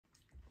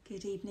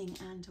Good evening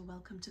and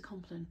welcome to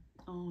Compline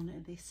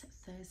on this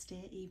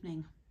Thursday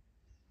evening.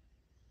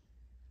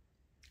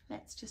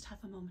 Let's just have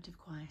a moment of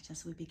quiet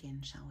as we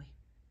begin, shall we?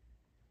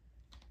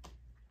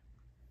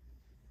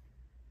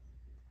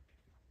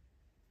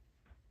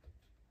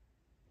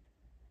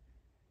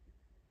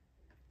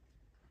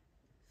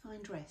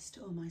 Find rest,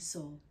 O my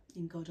soul,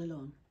 in God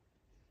alone.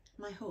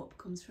 My hope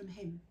comes from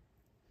him.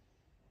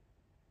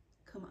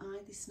 Come I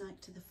this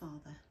night to the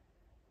Father.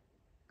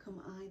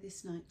 Come I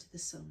this night to the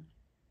Son.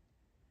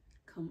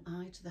 Come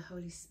I to the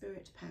Holy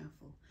Spirit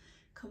powerful.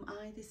 Come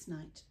I this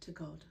night to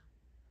God.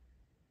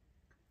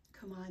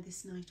 Come I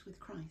this night with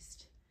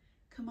Christ.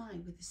 Come I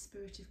with the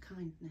spirit of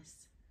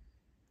kindness.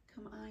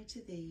 Come I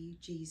to thee,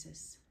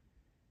 Jesus.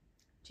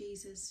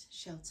 Jesus,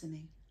 shelter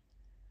me.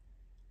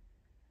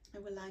 I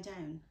will lie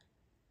down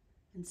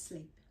and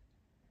sleep.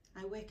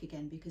 I wake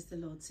again because the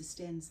Lord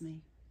sustains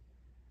me.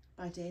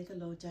 By day the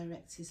Lord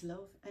directs his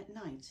love. At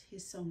night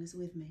his song is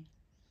with me.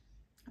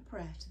 A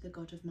prayer to the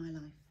God of my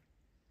life.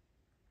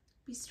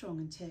 Be strong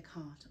and take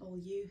heart, all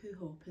you who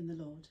hope in the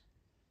Lord.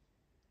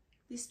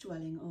 This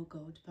dwelling, O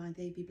God, by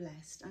thee be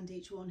blessed, and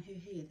each one who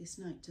here this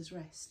night does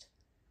rest.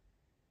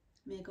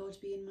 May God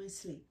be in my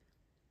sleep.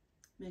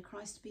 May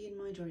Christ be in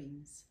my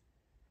dreams.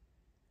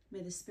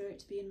 May the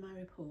Spirit be in my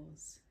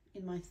repose,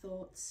 in my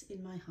thoughts,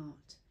 in my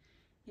heart,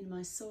 in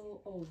my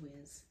soul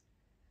always.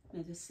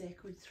 May the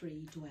sacred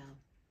three dwell.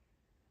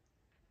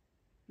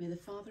 May the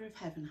Father of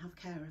heaven have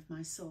care of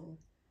my soul,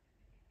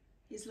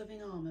 his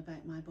loving arm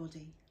about my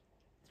body,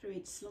 through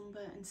each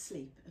slumber and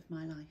sleep of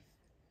my life.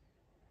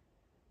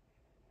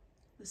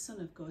 The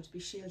Son of God be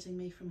shielding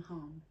me from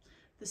harm.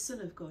 The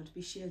Son of God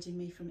be shielding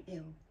me from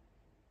ill.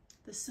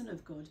 The Son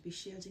of God be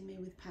shielding me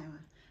with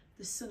power.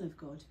 The Son of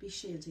God be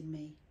shielding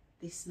me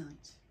this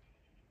night.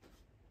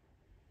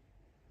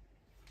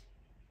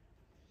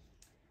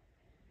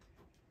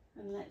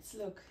 And let's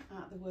look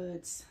at the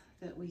words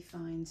that we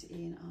find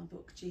in our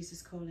book,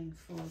 Jesus Calling,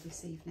 for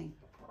this evening.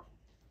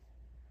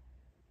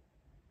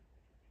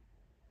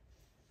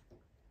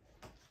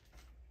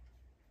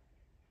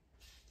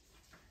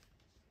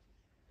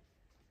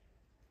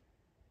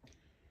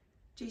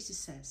 Jesus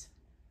says,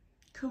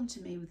 "Come to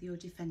me with your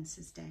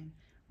defences down,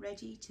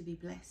 ready to be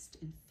blessed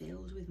and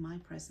filled with my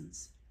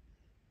presence.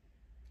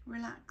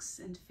 Relax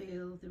and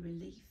feel the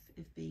relief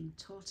of being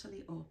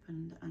totally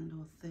open and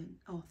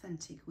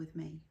authentic with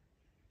me.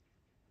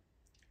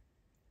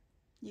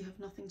 You have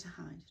nothing to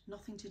hide,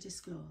 nothing to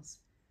disclose,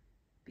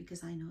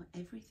 because I know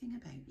everything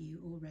about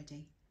you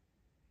already.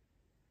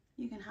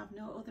 You can have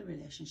no other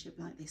relationship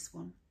like this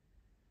one.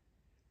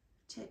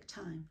 Take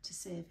time to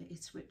savour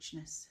its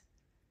richness,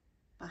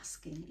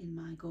 basking in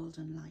my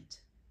golden light."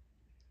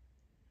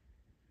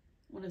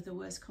 One of the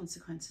worst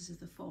consequences of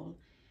the fall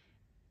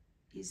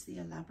is the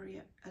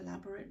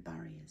elaborate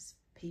barriers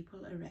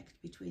people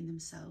erect between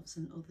themselves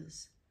and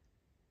others.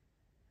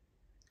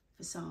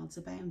 Facades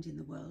abound in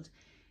the world,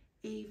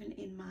 even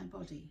in my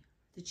body,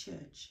 the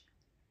church.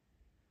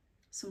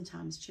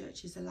 Sometimes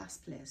church is the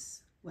last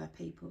place where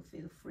people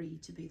feel free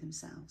to be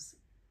themselves.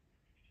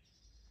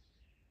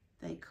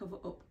 They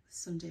cover up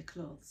Sunday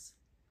clothes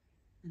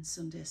and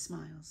Sunday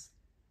smiles.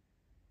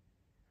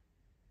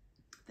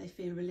 They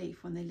feel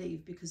relief when they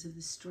leave because of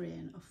the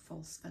strain of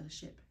false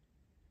fellowship.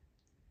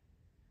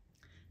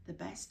 The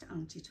best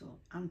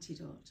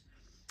antidote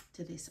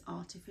to this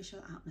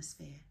artificial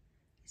atmosphere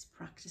is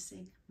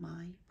practicing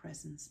my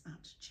presence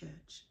at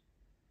church.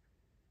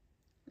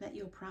 Let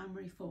your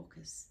primary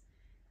focus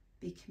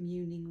be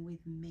communing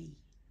with me,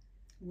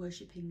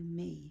 worshipping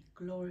me,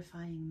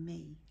 glorifying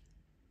me.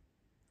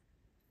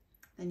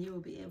 Then you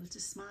will be able to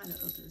smile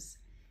at others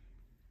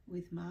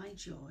with my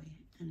joy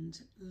and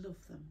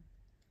love them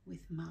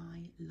with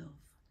my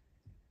love.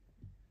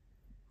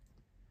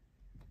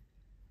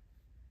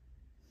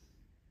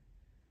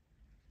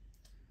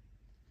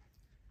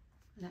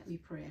 Let me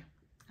pray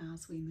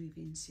as we move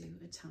into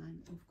a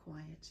time of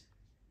quiet.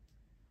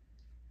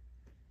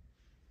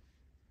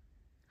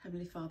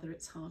 Heavenly Father,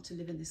 it's hard to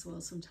live in this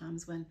world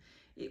sometimes when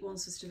it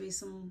wants us to be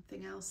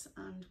something else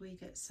and we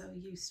get so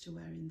used to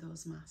wearing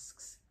those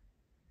masks.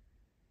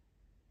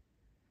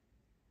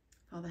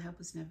 Father,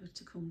 help us never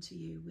to come to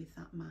you with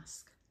that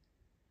mask,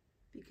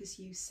 because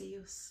you see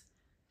us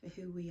for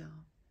who we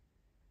are.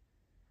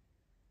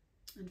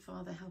 And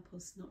Father, help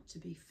us not to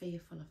be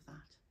fearful of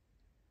that,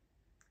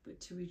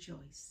 but to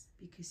rejoice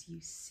because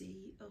you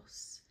see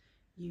us,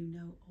 you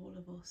know all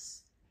of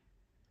us,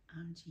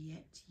 and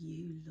yet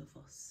you love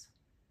us.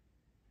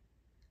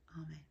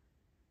 Amen.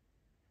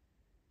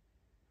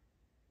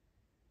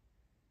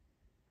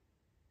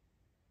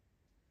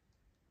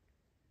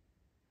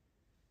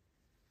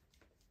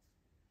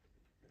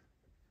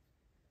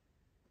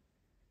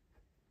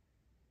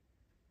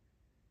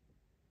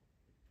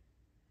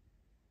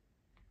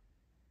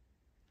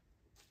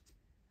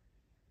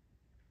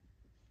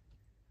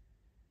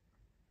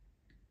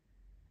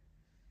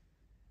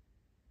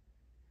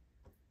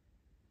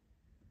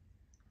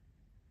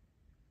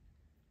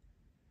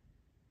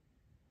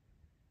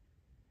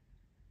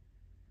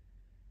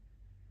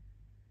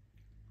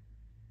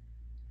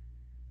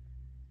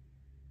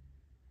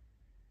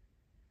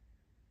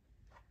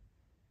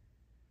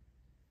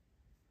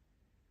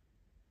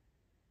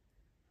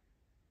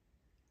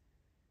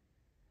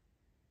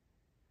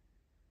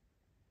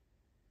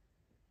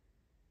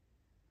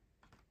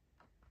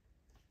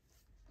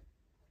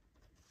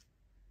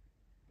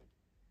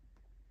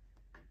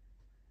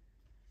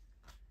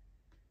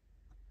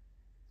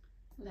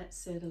 Let's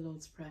say the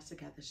Lord's Prayer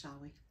together, shall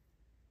we?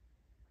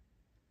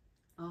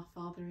 Our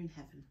Father in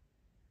heaven,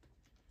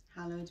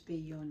 hallowed be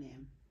your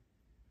name.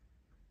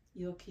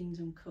 Your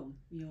kingdom come,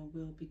 your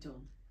will be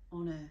done,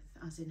 on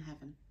earth as in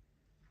heaven.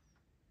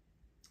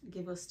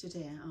 Give us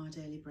today our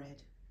daily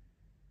bread.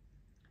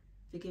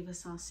 Forgive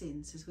us our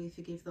sins as we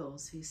forgive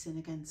those who sin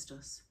against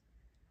us.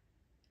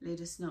 Lead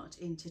us not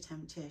into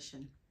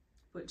temptation,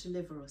 but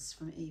deliver us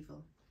from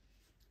evil.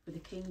 For the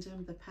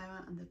kingdom, the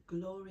power and the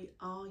glory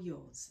are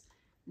yours,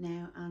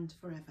 now and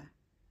forever.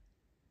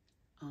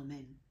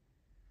 Amen.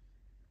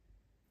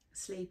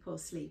 Sleep, O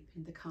sleep,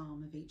 in the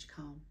calm of each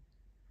calm.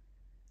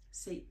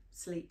 Sleep,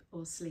 sleep,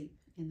 O sleep,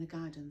 in the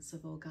guidance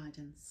of all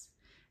guidance.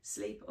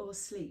 Sleep, O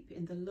sleep,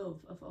 in the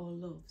love of all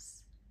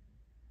loves.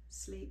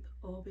 Sleep,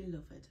 O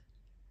beloved,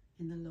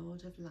 in the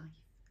Lord of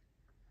life.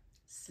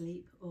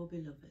 Sleep, O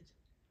beloved,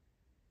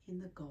 in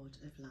the God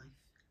of life.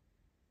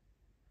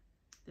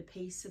 The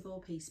peace of all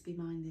peace be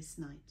mine this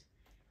night,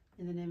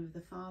 in the name of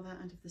the Father,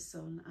 and of the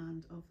Son,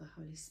 and of the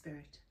Holy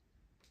Spirit.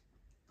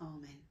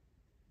 Amen.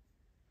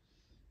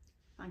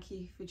 Thank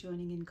you for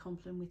joining in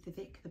Compline with the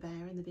Vic, the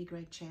Bear and the Big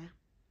Red Chair.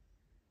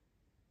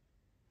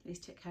 Please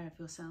take care of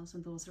yourselves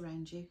and those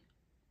around you.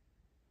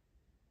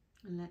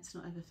 And let's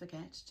not ever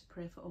forget to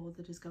pray for all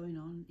that is going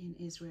on in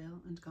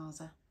Israel and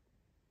Gaza,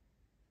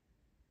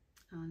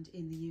 and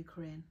in the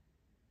Ukraine,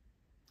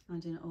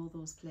 and in all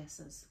those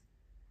places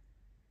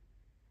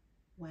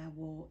where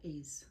war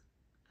is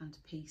and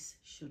peace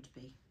should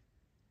be.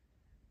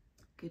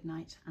 Good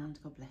night and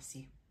God bless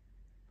you.